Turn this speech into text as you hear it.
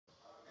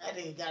That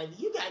nigga gotta be.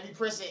 You gotta be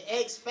pressing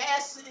X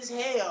fast as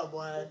hell,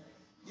 boy.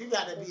 You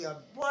gotta be a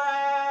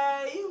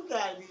boy. You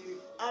gotta be.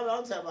 I'm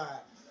talking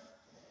about.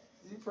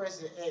 You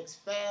pressing X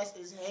fast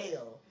as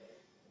hell.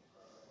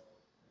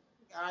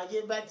 All right,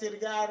 get back to the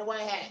guy in the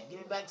white hat.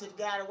 Give it back to the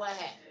guy in the white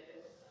hat.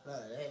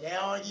 Look, they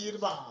don't give you the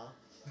ball.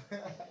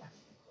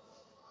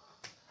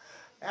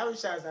 How many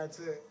shots I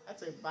took? I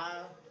took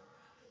 5.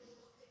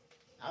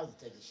 I was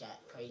taking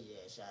crazy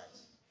ass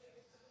shots.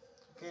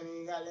 Couldn't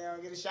even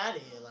goddamn get a shot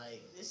in.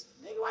 Like, this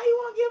nigga, why you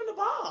want to give him the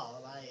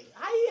ball? Like,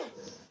 how you?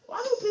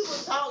 Why do people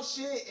talk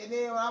shit and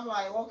then I'm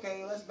like,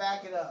 okay, let's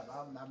back it up.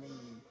 I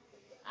mean,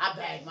 I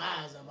back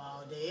mine up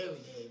all day, every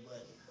day,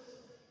 but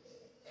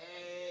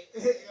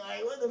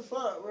like, what the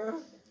fuck,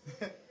 bro?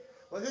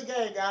 Well, good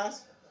game,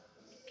 guys.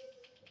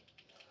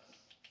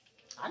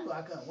 I knew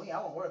I couldn't win. I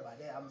won't worry about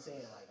that. I'm saying,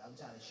 like, I'm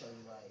trying to show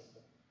you, like,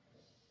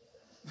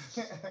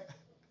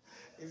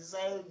 it's the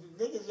same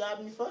niggas y'all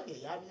be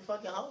fucking. Y'all be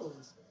fucking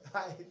hoes.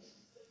 Like,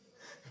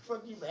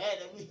 fuck you mad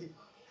at me.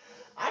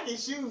 I can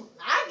shoot.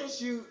 I can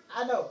shoot.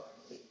 I know.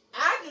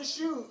 I can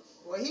shoot.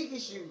 Well, he can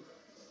shoot.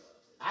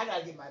 I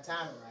gotta get my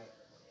timing right.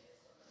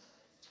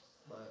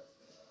 But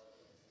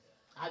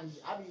I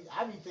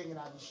be thinking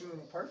I be shooting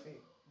it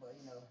perfect. But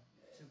you know,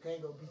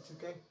 2K go be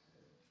 2K,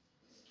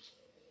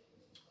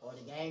 or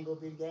the game go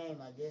be the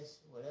game. I guess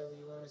whatever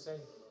you want to say.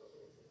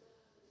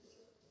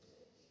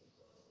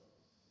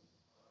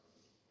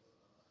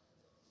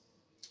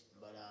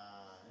 But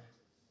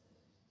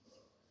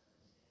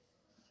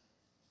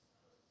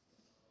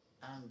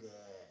I'm good.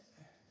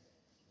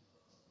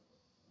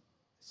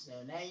 So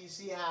now you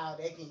see how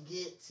they can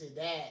get to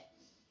that,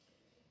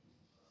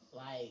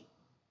 like,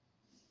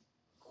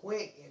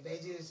 quick if they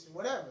just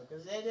whatever,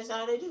 because that's just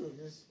how they do.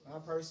 Just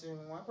one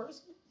person, one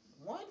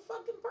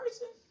fucking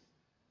person.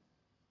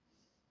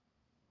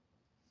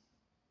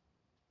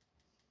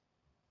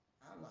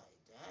 I'm like,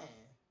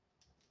 dang.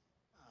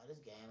 Oh, this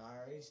game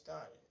already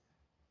started.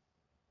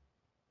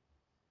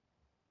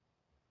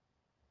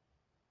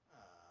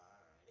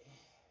 Alrighty.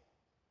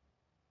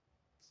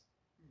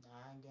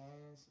 9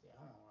 games. Yeah,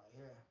 I'm on right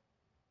here.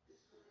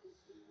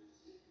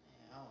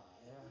 Yeah, I'm on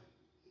right here.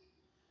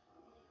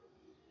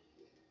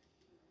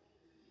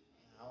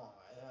 Yeah, I'm on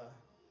right here.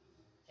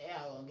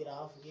 Yeah,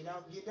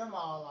 I'm gonna get them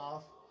all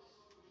off.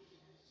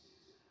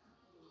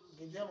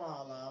 Get them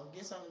all off.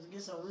 Get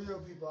some real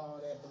people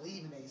on that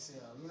believe in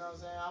themselves. You know what I'm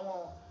saying?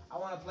 I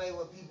want to play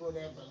with people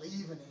that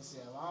believe in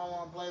themselves. I don't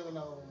want to play with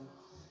no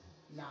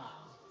nah.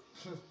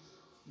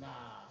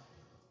 Nah.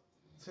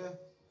 The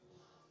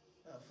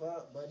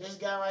fuck? But this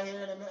guy right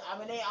here in the middle, I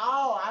mean, they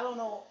all, I don't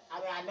know. I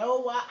mean, I know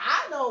why.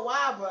 I know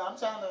why, but I'm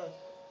trying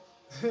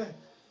to.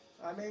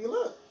 I mean,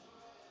 look.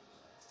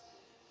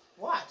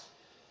 Watch.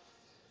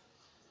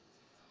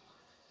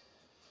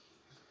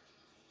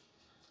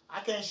 I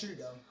can't shoot,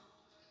 though.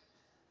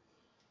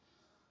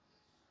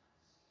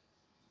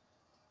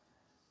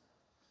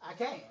 I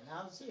can't.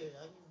 I'm serious.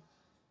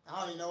 I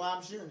don't even know why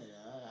I'm shooting it.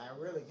 I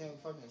really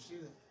can't fucking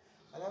shoot it.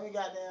 Let me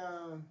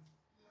goddamn.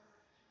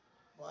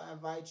 Boy, I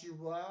invite you,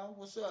 boy.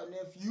 What's up,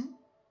 nephew?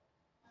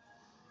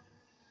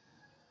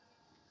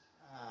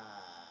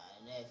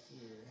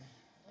 Nephew.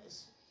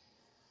 That's,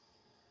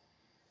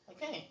 I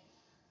can't.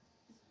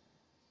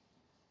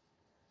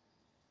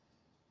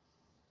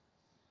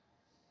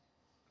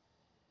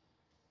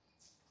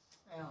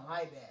 I don't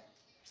like that.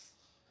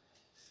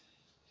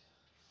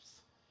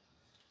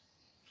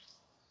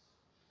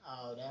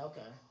 Oh, that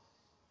okay.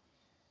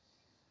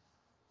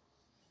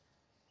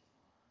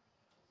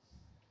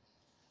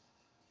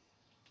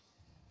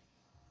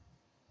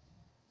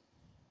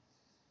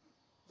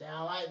 They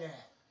don't like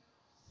that.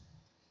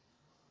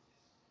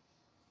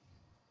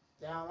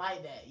 They don't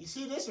like that. You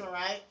see this one,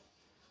 right?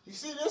 You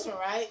see this one,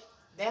 right?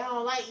 They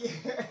don't like you.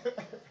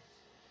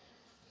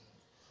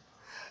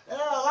 They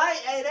don't like.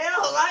 Hey, they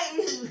don't like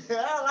me. They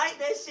don't like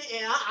that shit.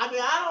 And I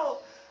mean, I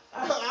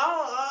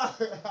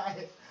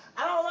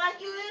don't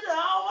like you either. I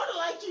don't want to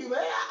like you, man.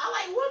 I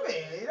like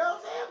women. You know what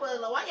I'm saying?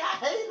 But like, why y'all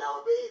hating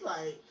on me?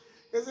 Like,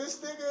 cause this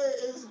nigga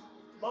is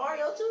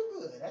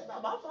Mariotoogood. That's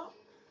not my fault.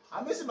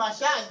 I'm missing my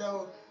shots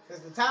though. Cause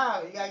the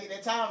time, you gotta get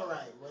that time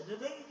right. But the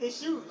nigga can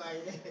shoot.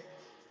 Like,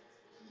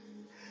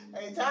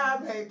 hey,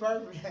 time ain't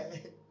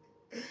perfect.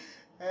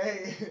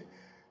 Hey,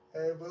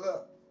 hey, but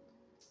look,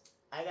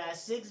 I got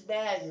 6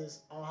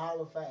 badges on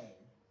Hall of Fame.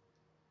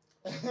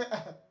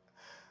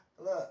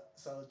 Look,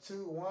 so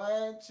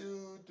 1,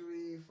 2,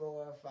 3,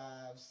 4,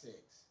 5, 6.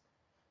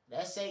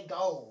 Let's say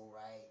gold,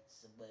 right?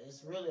 So, but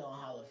it's really on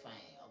Hall of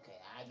Fame. Okay,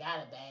 I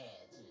got a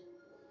badge.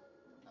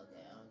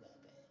 Okay, I don't got a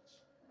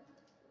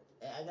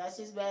badge. I got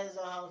 6 badges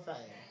on Hall of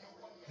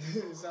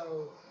Fame.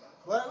 So,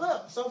 but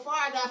look, so far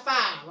I got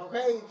 5.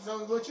 Okay,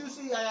 so what you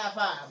see, I got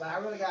 5, but I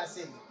really got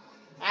 6.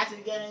 After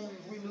the game,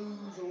 if we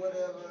lose or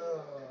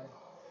whatever,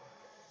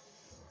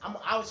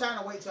 I was trying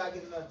to wait till I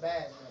get another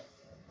badge, but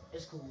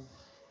it's cool.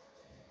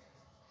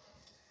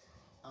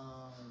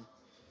 Um,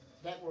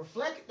 that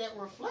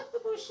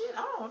reflectable shit.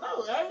 I don't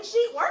know. Ain't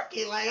shit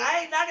working. Like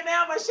I ain't knocking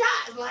down my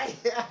shots. Like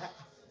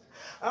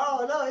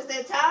Oh no, it's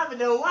that timing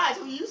though. Watch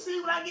when you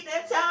see when I get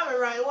that timing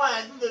right.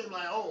 Watch, you look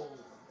like, oh,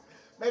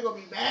 they gonna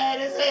be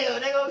mad as hell.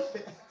 They gonna.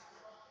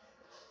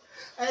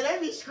 And they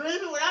be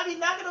screaming when I be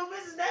knocking them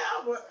bitches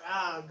down.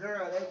 But,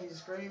 girl, they be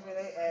screaming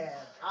their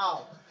ass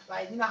off.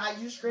 Like, you know how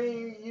you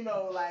scream, you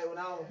know, like when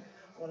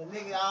a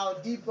nigga all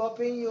deep up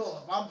in you,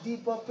 or if I'm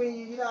deep up in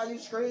you, you know how you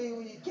scream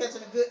when you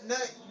catching a good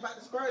nut, you about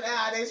to squirt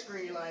out, they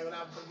scream like when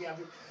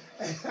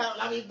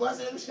I be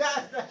busting them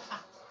shots.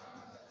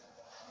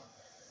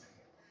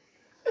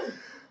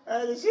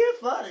 The shit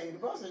funny. The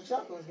busting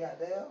chuckles,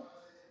 goddamn.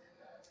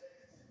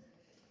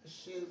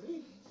 Shit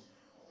be.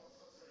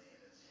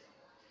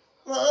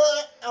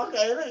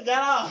 Okay, look,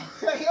 got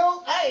off. He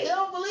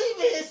don't believe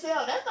in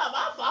himself. That's not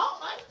my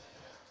fault. Like,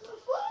 what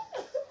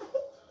the fuck?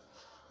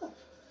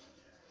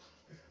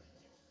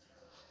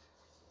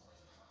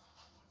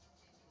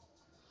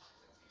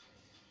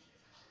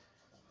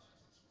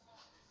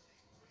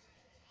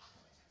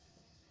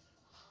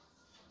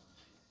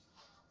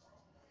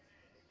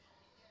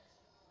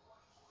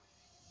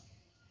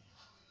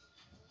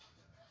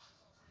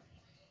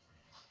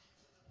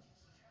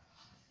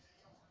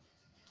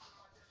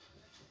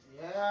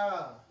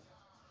 Yeah.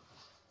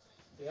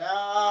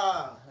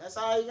 Yeah. That's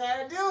all you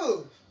gotta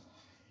do.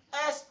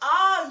 That's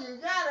all you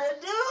gotta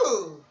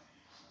do.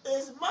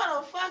 Is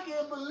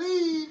motherfucking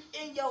believe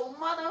in your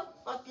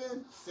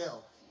motherfucking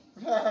self.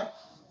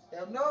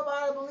 If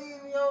nobody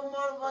believes in your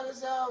motherfucking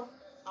self,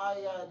 all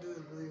you gotta do is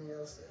believe in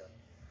yourself.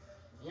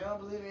 If you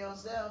don't believe in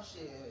yourself,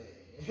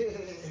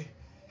 shit.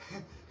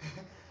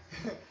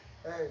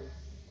 Hey.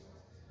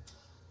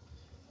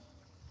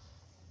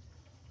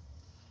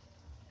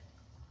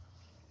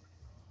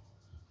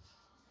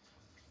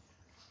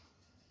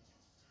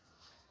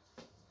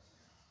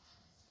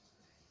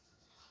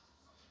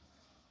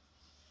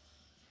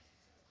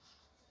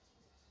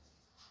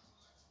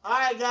 All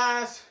right,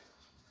 guys.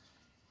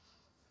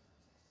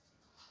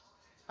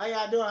 How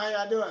y'all doing? How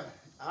y'all doing?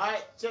 All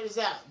right, check this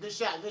out. Good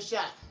shot. Good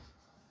shot.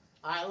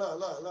 All right,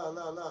 look. All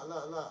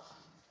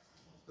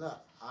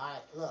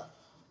right, look.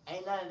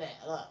 Ain't none of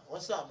that. Look,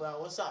 what's up, bro?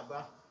 What's up,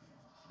 bro?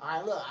 All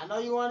right, look. I know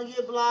you want to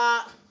get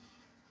blocked.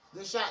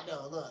 Good shot,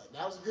 though. Look,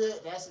 that was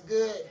good. That's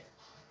good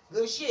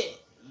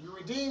shit. You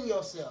redeem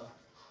yourself,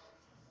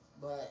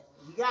 but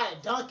you gotta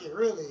dunk it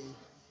really,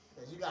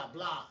 cause you got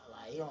blocked.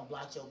 Like you don't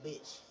block your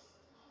bitch.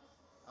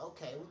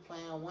 Okay, we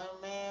playing one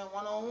man,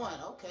 one on one.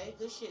 Okay,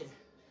 good shit.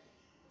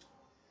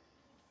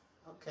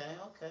 Okay,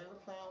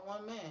 we're playing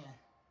one man.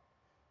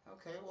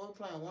 Okay, what we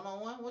playing one on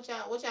one? What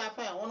y'all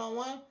playing one on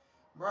one?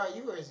 Bro,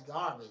 you is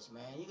garbage,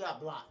 man. You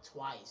got blocked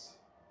twice.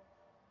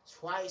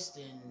 Twice,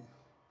 then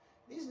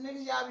these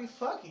niggas y'all be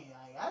fucking.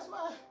 Like, that's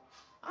my.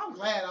 I'm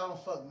glad I don't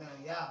fuck none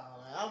of y'all.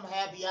 Like, I'm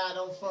happy y'all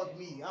don't fuck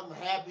me. I'm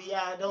happy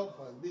y'all don't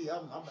fuck me.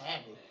 I'm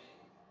happy.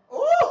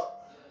 Ooh!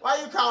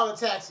 Why you call a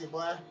taxi,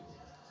 boy?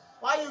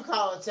 Why you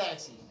call a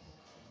taxi?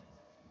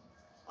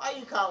 Why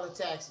you call a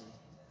taxi?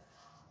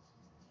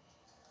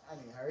 I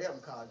need to hurry up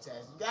and call a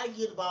taxi. You gotta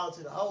get the ball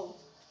to the hole.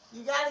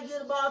 You gotta get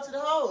the ball to the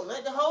hole.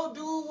 Let the hole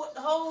do what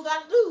the hole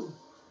gotta do.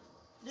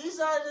 These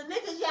are the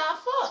niggas y'all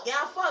fuck.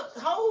 Y'all fuck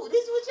hole.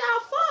 This is what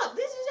y'all fuck.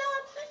 This is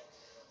y'all.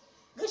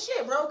 Good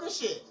shit, bro. Good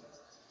shit.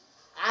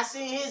 I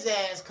seen his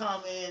ass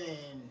come in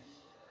and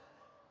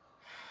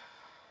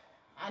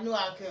I knew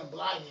I couldn't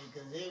block it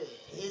because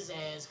his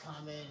ass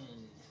come in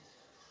and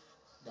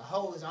the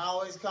hoe is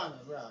always coming,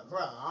 bro.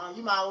 Bro,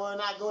 you might well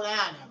not go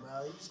down there,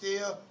 bro. You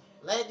still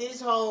let this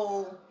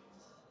hoe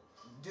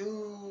do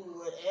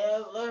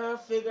whatever, let her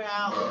figure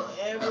out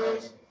whatever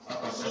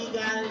she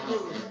gotta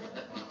do.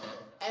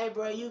 Hey,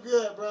 bro, you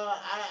good, bro?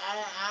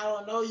 I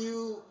don't know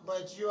you,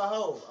 but you a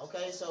hoe.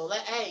 Okay, so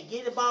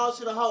get the ball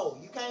to the hole.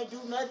 You can't do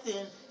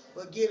nothing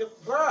but get the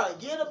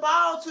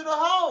ball to the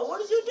hole. What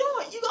is you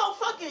doing? You gonna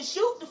fucking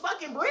shoot the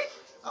fucking brick?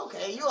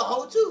 Okay, you a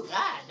hoe too.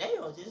 God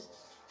damn,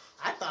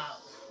 I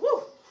thought,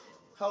 whew,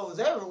 hoes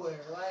everywhere.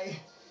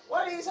 Like,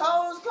 where these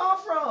hoes come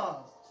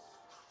from?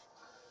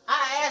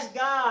 I asked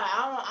God.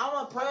 I'm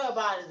gonna pray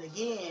about it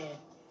again.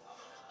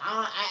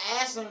 I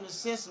asked him to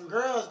send some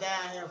girls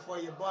down here for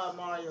your boy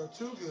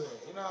Mariotoogood.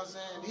 You know what I'm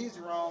saying? These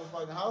are wrong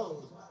fucking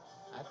hoes.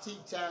 I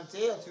teach time to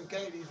tell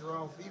 2K these are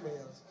wrong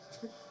females.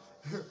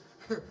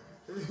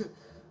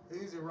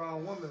 These are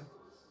wrong women.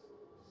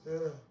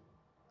 Yeah.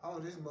 I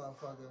want this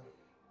motherfucker.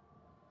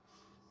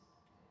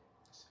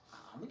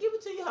 I'm gonna give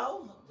it to you,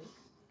 hoe.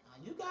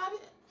 You got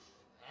it.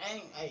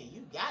 Hey,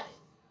 you got it.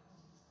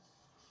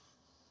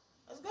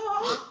 Let's go,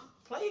 hoe.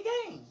 Play your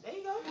game. There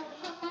you go.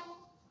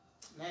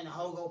 Then the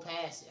hoe go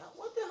pass it.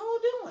 What the hoe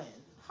doing?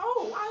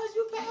 Hoe, why is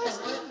you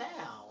passing it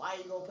now? Why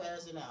you go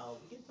pass it now?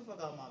 Get the fuck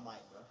out of my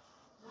mic, bro.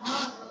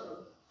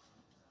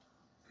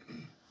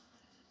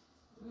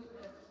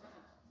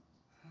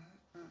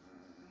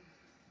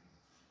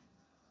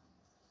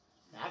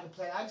 Now,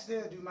 I can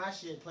still do my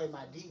shit, play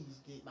my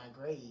D's, get my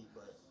grade,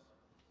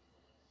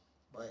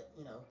 but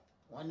you know,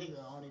 one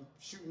nigga only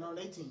shooting on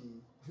their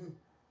team.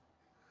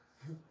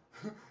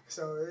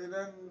 So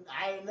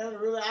ain't nothing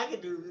really I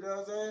can do, you know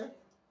what I'm saying?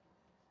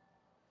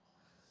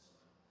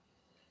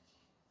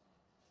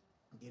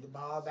 Get the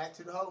ball back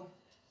to the hoe.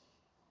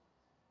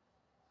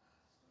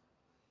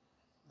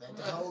 Let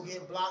the hoe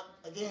get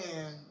blocked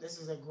again. This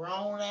is a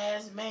grown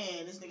ass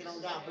man. This nigga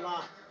don't got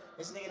blocked.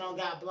 This nigga don't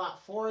got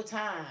blocked 4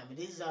 times. And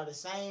these are the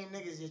same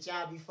niggas that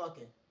y'all be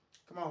fucking.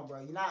 Come on,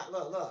 bro. You not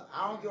look.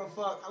 I don't give a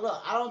fuck.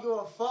 Look, I don't give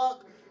a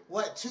fuck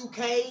what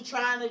 2K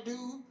trying to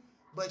do,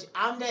 but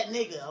I'm that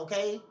nigga,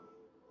 okay?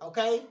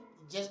 Okay?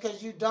 Just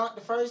because you dunked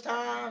the first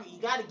time,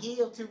 you gotta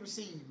give to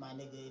receive, my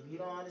nigga. If you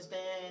don't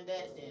understand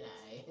that, then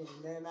I ain't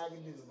nothing I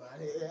can do about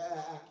it.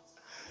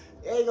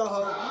 There you go,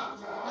 ho.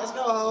 Let's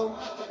go, ho.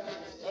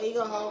 There you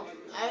go, ho.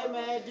 Hey,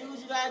 man, do what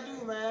you gotta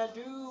do, man.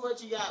 Do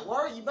what you got.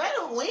 Work. You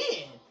better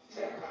win.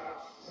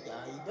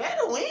 You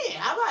better win.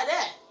 How about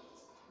that?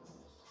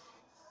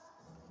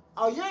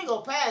 Oh, you ain't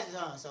gonna pass it,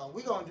 huh? So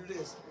we gonna do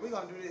this. We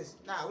gonna do this.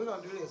 Nah, we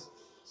gonna do this.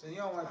 So you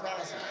don't wanna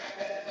pass it.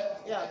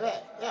 Yeah,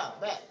 back. Yeah,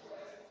 back.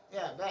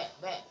 Yeah,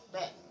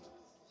 back.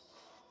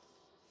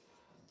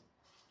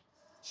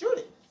 Shoot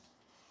it.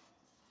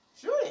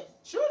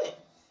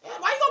 Yeah,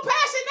 why you gonna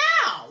pass it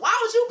now? Why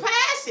would you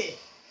pass it?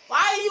 Why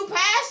are you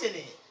passing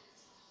it?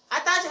 I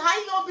thought how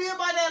you gonna be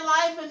about that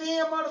life and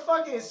then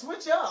motherfucking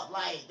switch up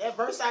like that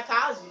verse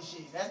psychology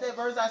shit. That's that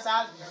verse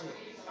psychology shit.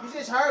 You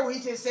just heard what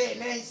he just said.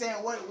 Now he's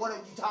saying what are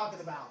you talking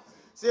about?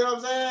 See what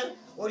I'm saying?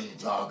 What are you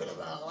talking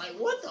about? Like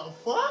what the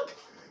fuck?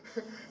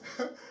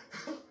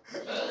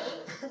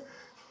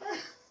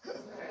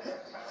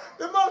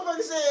 The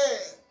motherfucker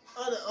said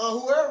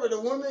whoever, the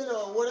woman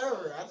or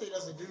whatever. I think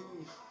that's a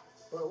dude,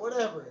 but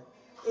whatever.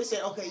 They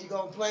said okay, you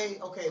gonna play?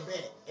 Okay,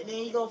 bet, and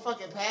then you gonna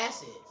fucking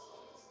pass it.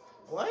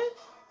 What?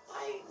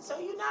 Like, so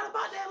you not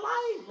about that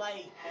life?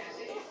 Like,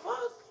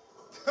 what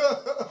the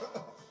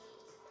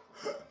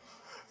fuck?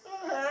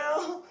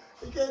 Hell,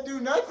 you can't do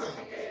nothing.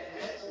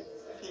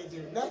 You can't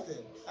do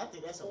nothing. I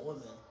think that's a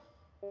woman.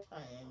 I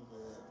ain't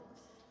good.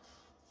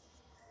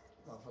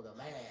 Motherfucker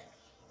mad.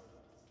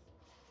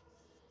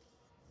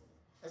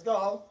 Let's go,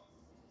 ho.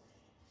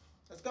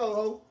 Let's go,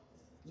 ho.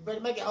 You better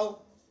make it,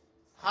 ho.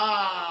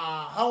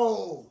 Ha,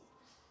 ho.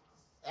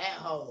 That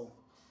ho.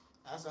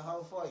 That's a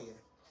ho for you.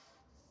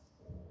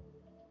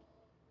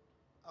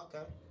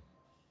 Okay.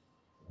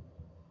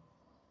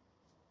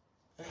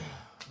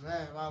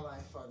 Man, my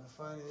life fucking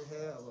funny as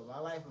hell, but my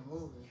life a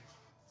movie.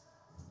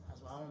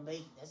 That's what I'm gonna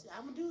make.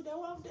 I'm gonna do that.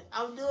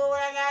 I'm doing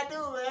what I gotta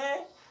do,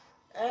 man.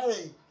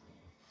 Hey,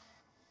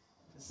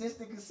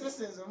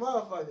 consistent is a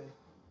motherfucker.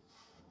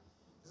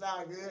 It's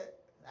all good.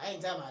 I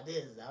ain't talking about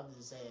this. I'm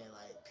just saying,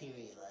 like,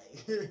 period.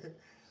 Like,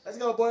 let's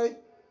go, boy.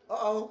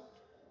 Oh,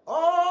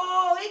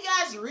 he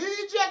got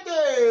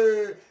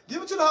rejected.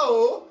 Give it to the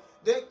hole.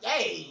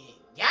 Hey,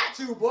 got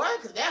to, boy,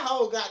 because that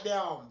hole got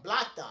down,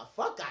 blocked the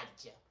fuck out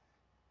of you.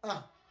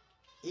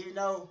 Even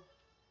though,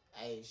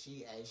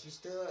 she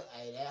stood,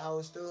 that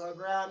hoe stood her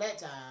ground that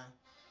time.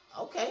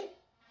 Okay.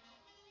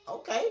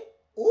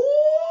 Ooh.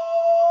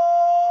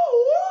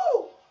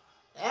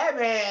 That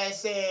man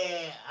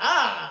said,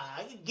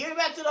 I can give it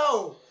back to the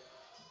hole.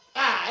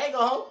 There you go,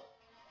 hoe.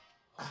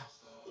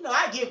 You know,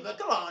 I give it, but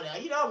come on now.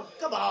 You know,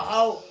 come on,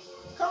 hoe.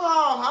 Come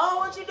on, hoe.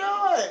 What you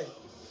doing?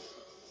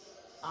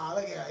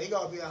 Look at her. He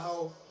gonna be a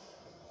hoe.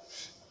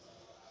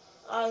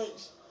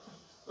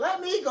 Let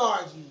me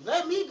guard you.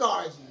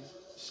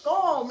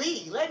 Score on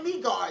me. Let me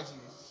guard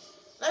you.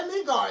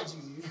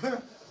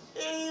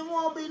 It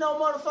won't be no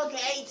motherfucking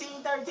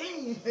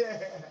 18-13.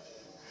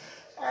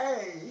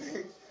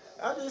 Hey,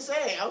 I'm just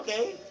saying,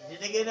 okay. The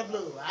nigga in the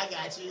blue. I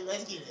got you.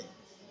 Let's get it.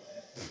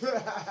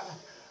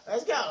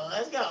 Let's go. Yeah,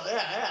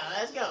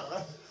 let's go.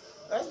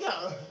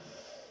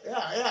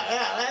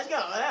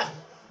 Yeah,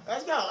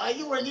 let's go.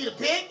 You need a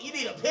pick? You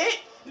need a pick,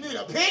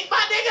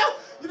 my nigga?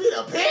 You need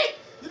a pick?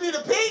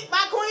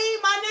 My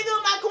queen, my nigga,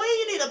 my queen?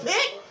 You need a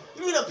pick?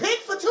 You need a pick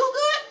for too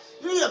good?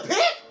 You need a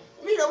pick?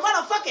 You need a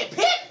motherfucking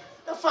pick?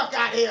 The fuck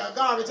out of here,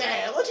 garbage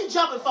ass. What you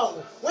jumping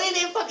for? We ain't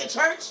in fucking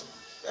church.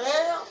 The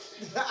hell?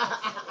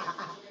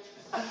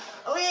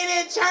 We ain't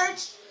in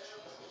church.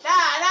 Nah.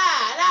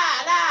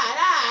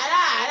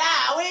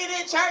 We ain't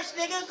in church,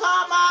 nigga.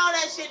 Calm all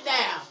that shit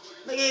down.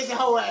 Look at his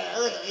whole ass.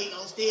 Look, he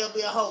gonna still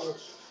be a hoe.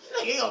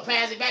 Look, he gonna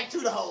pass it back to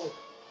the hoe.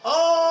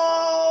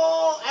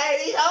 Oh,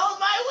 hey, these hoes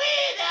might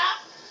win now.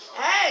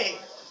 Hey,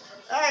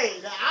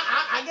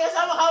 I guess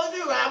I'm a hoe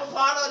too. I'm a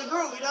part of the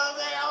group. You know what I'm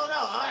saying? I don't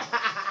know.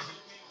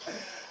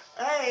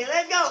 Hey,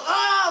 let's go.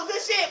 Oh,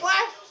 good shit, boy.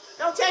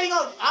 Don't tell me you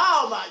gonna.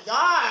 Oh my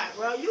God,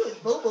 bro, you is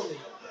boo boo.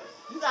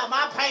 You got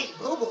my paint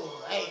boo boo.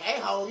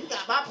 Hey, ho, you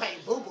got my paint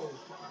boo boo.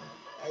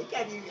 Hey, you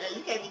can't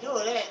be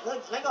doing that.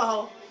 Look, let go,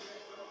 ho.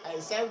 Hey,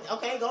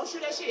 okay, go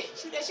shoot that shit.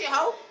 Shoot that shit,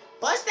 ho.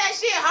 Bust that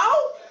shit,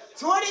 ho.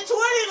 2020,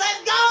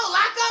 let's go.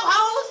 Lock up,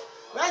 hoes.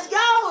 Let's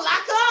go.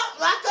 Lock up.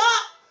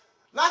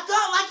 Lock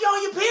up like you're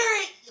on your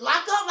period.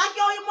 Lock up like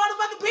you're on your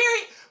motherfucking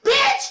period.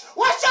 Bitch,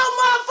 what's your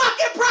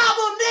motherfucking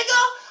problem,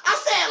 nigga? I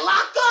said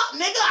lock up,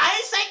 nigga. I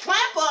ain't say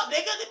clamp up,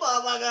 nigga. This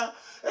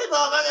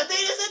motherfucker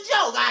think it's a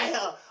joke out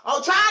here. Oh,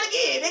 try it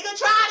again, nigga.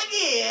 Try it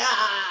again.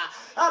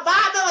 Buy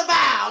another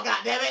vow,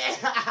 goddammit.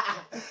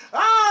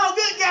 Oh,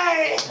 good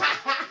game.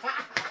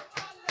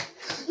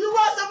 You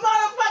want some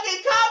motherfucking in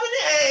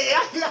comedy.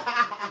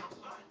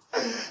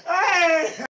 Hey,